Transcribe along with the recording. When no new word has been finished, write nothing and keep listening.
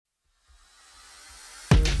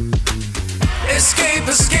Escape,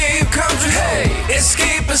 escape, country, hey.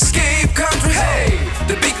 Escape, escape, country, hey.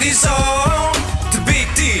 The Big D Zone, the Big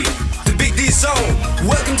D, the Big D Zone.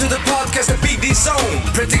 Welcome to the podcast, the Big D Zone.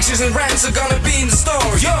 Predictions and rants are gonna be in the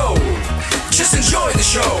store. Yo, just enjoy the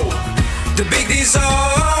show. The Big D Zone.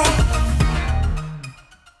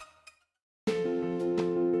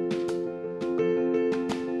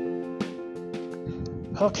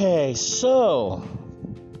 Okay, so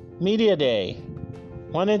Media Day.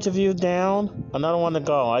 One interview down, another one to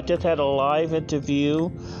go. I just had a live interview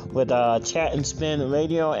with Chat and Spin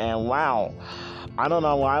Radio, and wow, I don't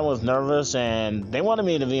know why I was nervous, and they wanted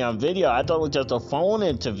me to be on video. I thought it was just a phone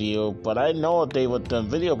interview, but I didn't know if they would do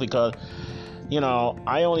video because,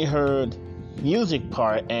 I only heard music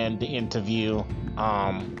part and the interview,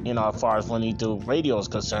 as far as when you do radio is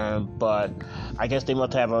concerned, but I guess they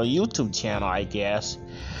must have a YouTube channel, I guess.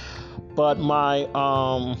 But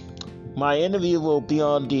my interview will be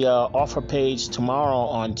on the offer page tomorrow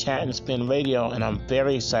on Chat and Spin Radio, and I'm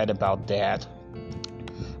very excited about that.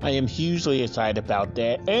 I am hugely excited about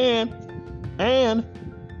that, and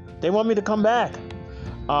they want me to come back.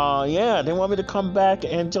 They want me to come back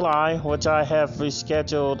in July, which I have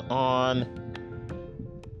rescheduled on.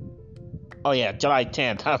 Oh yeah, July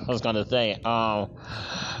 10th. I was gonna say.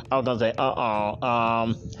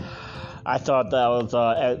 I thought that was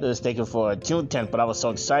mistaken for June 10th, but I was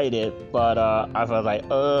so excited. But I was like,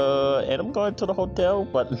 and I'm going to the hotel,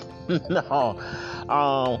 but no.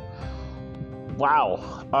 Wow.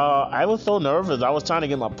 I was so nervous. I was trying to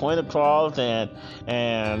get my point across, and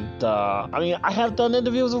I have done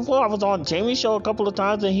interviews before. I was on Jamie's show a couple of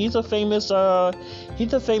times, and he's a famous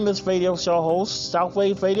radio show host,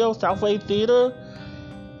 Southwave Radio, Southwave Theater.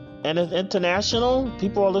 And it's international.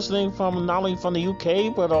 People are listening from not only from the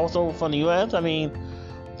UK, but also from the US.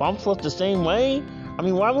 Bumps was the same way.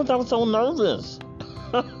 Why was I so nervous?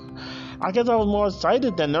 I guess I was more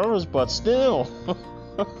excited than nervous, but still.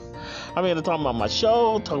 They're talking about my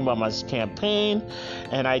show, talking about my campaign,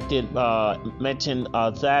 and I did mention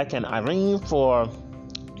Zach and Irene for,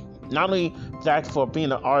 not only Zach for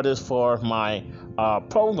being an artist for my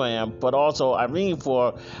program, but also Irene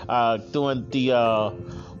for doing the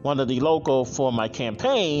one of the logo for my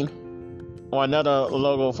campaign, or another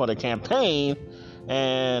logo for the campaign.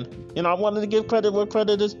 And I wanted to give credit where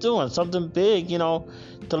credit is due, and something big, to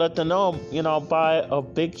let them know, by a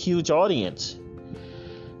big, huge audience.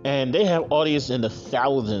 And they have audience in the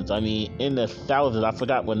thousands. In the thousands. I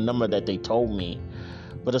forgot what number that they told me,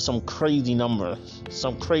 but it's some crazy numbers.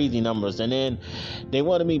 And then they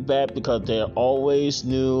wanted me back because there are always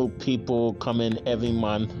new people coming every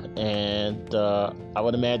month, and I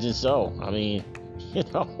would imagine so.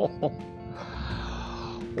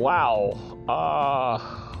 Wow.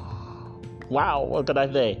 Wow, what could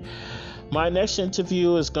I say? My next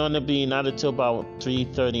interview is going to be not until about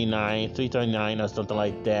 3:39 or something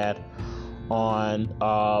like that on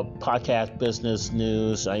Podcast Business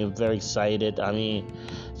News. I am very excited.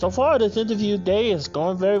 So far this interview day is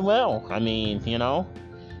going very well.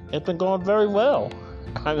 It's been going very well.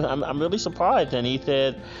 I'm really surprised. And he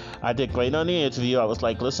said I did great on the interview. I was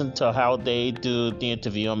like, listen to how they do the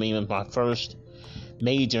interview. It was my first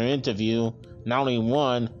major interview. Not only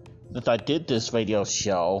one, since I did this radio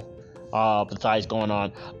show. Besides going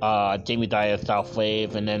on Jamie Dyer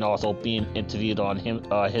Southwave, and then also being interviewed on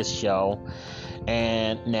his show,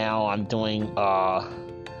 and now I'm doing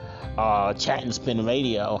Chat and Spin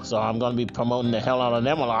Radio, so I'm gonna be promoting the hell out of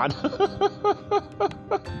them a lot.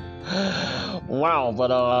 Wow, but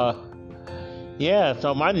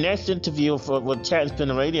so my next interview with Chat and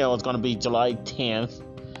Spin Radio is gonna be July 10th,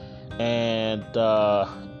 and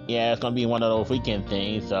it's gonna be one of those weekend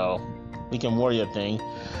things, so weekend warrior thing.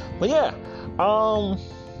 But yeah,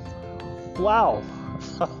 wow.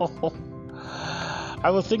 So, I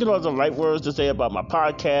was thinking about the right words to say about my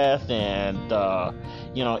podcast, and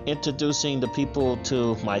introducing the people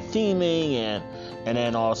to my theming, and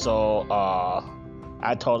then also I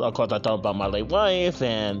talked about my late wife,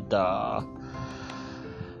 and I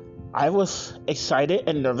was excited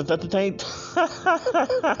and nervous at the same time.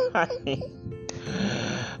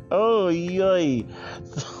 Oh yay.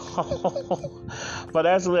 But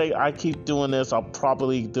as I keep doing this, I'll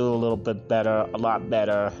probably do a lot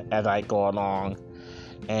better as I go along.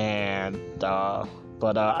 And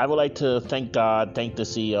but I would like to thank God, thank the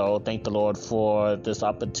CEO, thank the Lord for this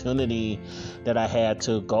opportunity that I had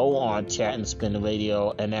to go on Chat and Spin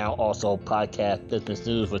Radio, and now also Podcast Business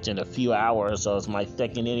News within a few hours. So it's my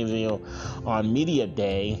second interview on Media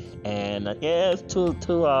Day, and it's two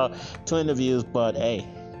interviews, but hey,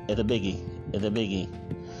 it's a biggie.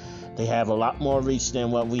 They have a lot more reach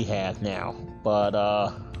than what we have now. But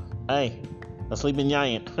hey, a sleeping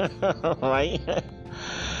giant, right?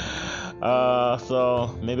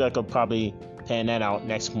 So maybe I could probably pan that out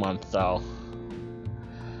next month, though.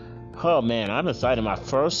 Oh man, I'm excited. My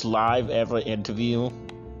first live ever interview.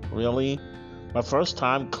 Really? My first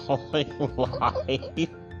time going live.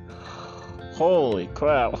 Holy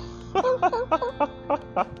crap.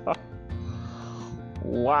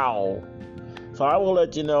 Wow. So I will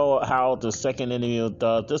let you know how the second interview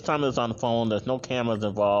does. This time it's on the phone. There's no cameras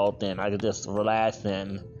involved, and I can just relax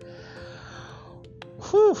and.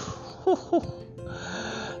 Whew.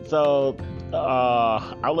 So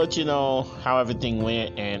I'll let you know how everything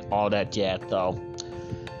went and all that jazz. So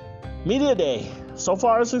Media Day. So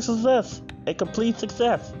far it's a success. A complete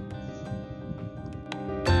success.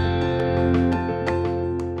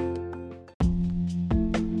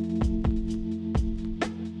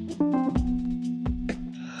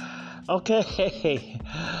 Okay,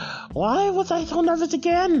 why was I so nervous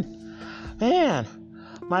again? Man,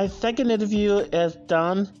 my second interview is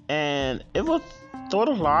done, and it was sort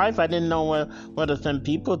of live. I didn't know where to send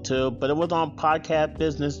people to, but it was on Podcast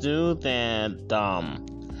Business News, and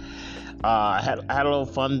I had a little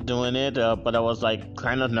fun doing it, but I was like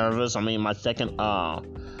kind of nervous. I mean, my second, well,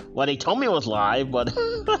 they told me it was live, but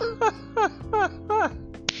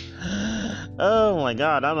oh my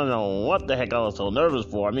god, I don't know what the heck I was so nervous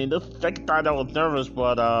for. I mean, this second time I was nervous,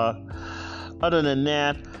 but other than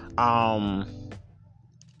that,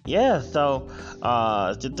 yeah, so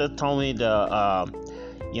just told me to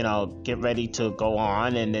get ready to go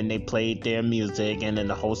on, and then they played their music, and then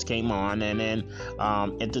the host came on, and then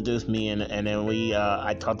introduced me, and then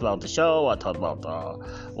I talked about the show, I talked about the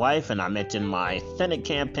wife, and I mentioned my Senate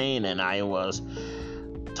campaign, and I was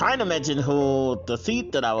trying to mention who the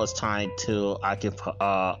seat that I was trying to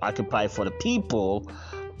occupy for the people,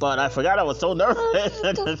 but I forgot. I was so nervous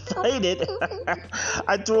and excited.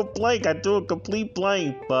 I drew a complete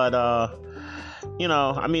blank, but I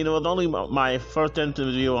mean, it was only my first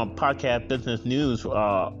interview on Podcast Business News,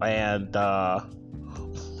 and wow,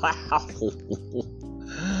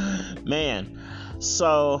 man,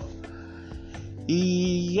 so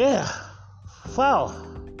yeah, wow.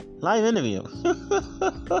 Live interview.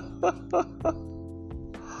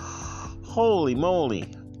 Holy moly.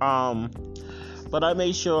 But I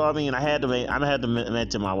made sure, I had to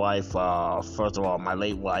mention my wife, first of all, my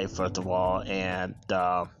late wife, first of all, and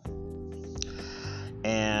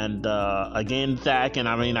again, Zach, and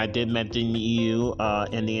I did mention you,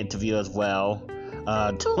 in the interview as well,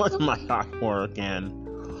 doing my artwork, and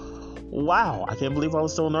wow, I can't believe I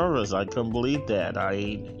was so nervous. I couldn't believe that.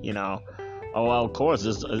 Oh, well, of course,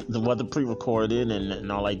 it wasn't pre-recorded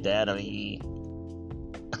and all like that. I mean,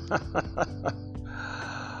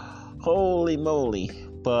 holy moly.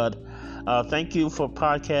 But thank you for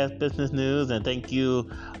Podcast Business News, and thank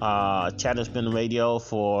you, Chatter Spin Radio,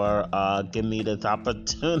 for giving me this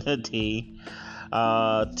opportunity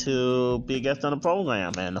to be a guest on the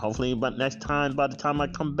program. And hopefully, by the time I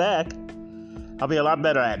come back, I'll be a lot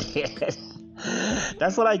better at it.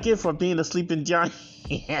 That's what I get for being a sleeping giant.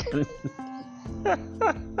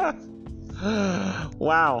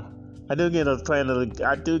 Wow, I do get a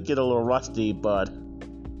little rusty, but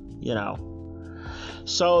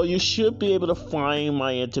So you should be able to find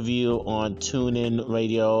my interview on TuneIn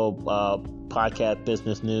Radio, Podcast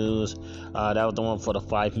Business News. That was the one for the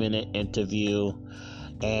 5-minute interview,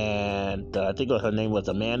 and I think her name was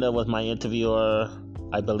Amanda, was my interviewer,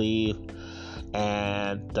 I believe.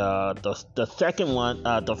 And the second one,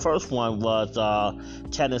 the first one was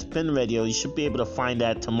Chat and Spin Radio. You should be able to find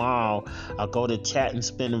that tomorrow. I'll go to Chat and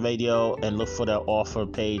Spin Radio and look for the offer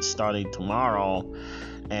page starting tomorrow.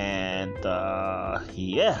 And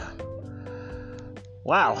yeah,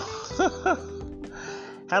 wow.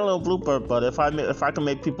 Had a little blooper, but if I can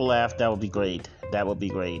make people laugh, that would be great.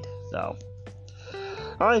 So,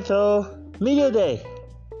 all right, so Media Day.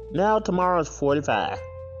 Now tomorrow's 45,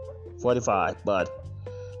 but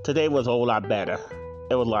today was a whole lot better.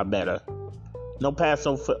 It was a lot better. No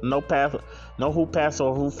who passed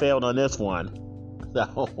or who failed on this one.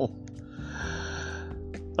 So,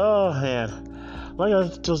 oh man, like I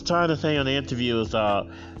was just trying to say on the interview is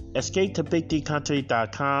escape to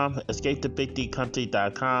BigDCountry.com,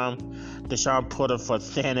 Deshaun Porter for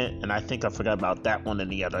Senate, and I think I forgot about that one in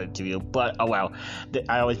the other interview, but oh well,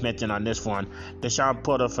 I always mention on this one, Deshaun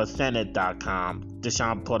Porter for Senate.com.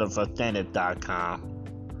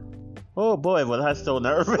 Oh boy, was I so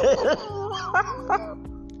nervous.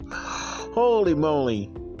 Holy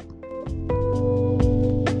moly.